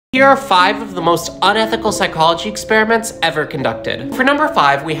Here are 5 of the most unethical psychology experiments ever conducted. For number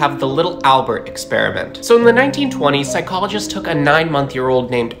 5, we have the Little Albert experiment. So in the 1920s, psychologists took a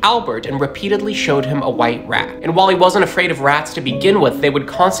 9-month-old named Albert and repeatedly showed him a white rat. And while he wasn't afraid of rats to begin with, they would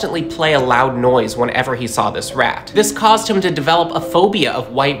constantly play a loud noise whenever he saw this rat. This caused him to develop a phobia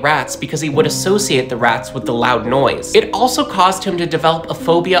of white rats because he would associate the rats with the loud noise. It also caused him to develop a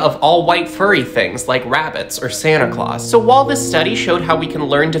phobia of all white furry things like rabbits or Santa Claus. So while this study showed how we can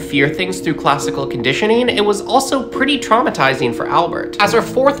learn to fear things through classical conditioning, it was also pretty traumatizing for Albert. As our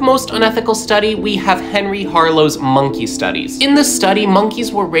 4th most unethical study, we have Henry Harlow's monkey studies. In this study,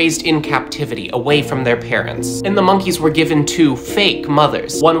 monkeys were raised in captivity, away from their parents. And the monkeys were given 2 fake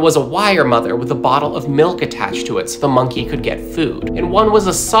mothers. One was a wire mother with a bottle of milk attached to it so the monkey could get food. And one was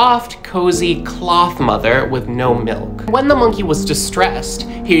a soft, cozy cloth mother with no milk. When the monkey was distressed,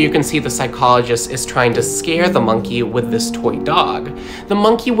 here you can see the psychologist is trying to scare the monkey with this toy dog. The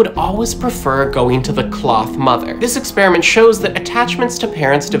monkey would always prefer going to the cloth mother. This experiment shows that attachments to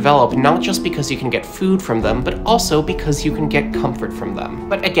parents develop not just because you can get food from them, but also because you can get comfort from them.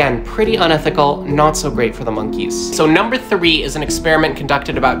 But again, pretty unethical, not so great for the monkeys. So number 3 is an experiment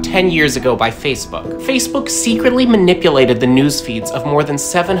conducted about 10 years ago by Facebook. Facebook secretly manipulated the news feeds of more than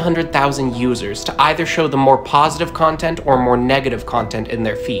 700,000 users to either show them more positive content or more negative content in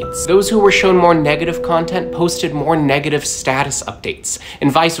their feeds. Those who were shown more negative content posted more negative status updates, and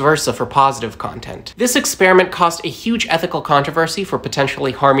vice versa for positive content. This experiment caused a huge ethical controversy for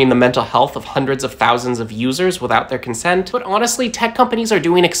potentially harming the mental health of hundreds of thousands of users without their consent, but honestly, tech companies are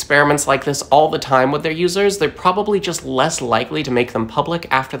doing experiments like this all the time with their users. They're probably just less likely to make them public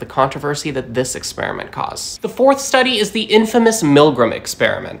after the controversy that this experiment caused. The 4th study is the infamous Mgrim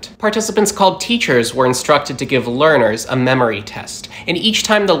Experiment. Participants called teachers were instructed to give learners a memory test, and each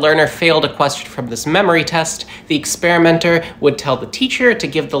time the learner failed a question from this memory test, the experimenter would tell the teacher to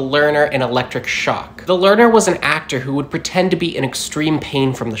give the learner an electric shock. The learner was an actor who would pretend to be in extreme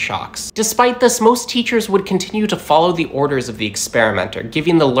pain from the shocks. Despite this, most teachers would continue to follow the orders of the experimenter,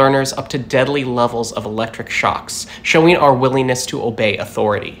 giving the learners up to deadly levels of electric shocks, showing our willingness to obey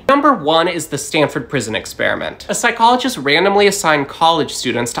authority. Number 1 is the Stanford prison experiment. A psychologist randomly assigned college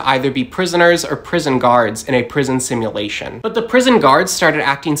students to either be prisoners or prison guards in a prison simulation. But the prison guards started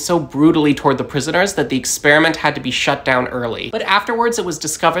acting so brutally toward the prisoners that the experiment had to be shut down early. But afterwards, it was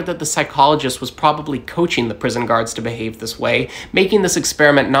discovered that the psychologist was probably coaching the prison guards to behave this way, making this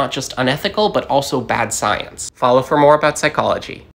experiment not just unethical, but also bad science. Follow for more about psychology.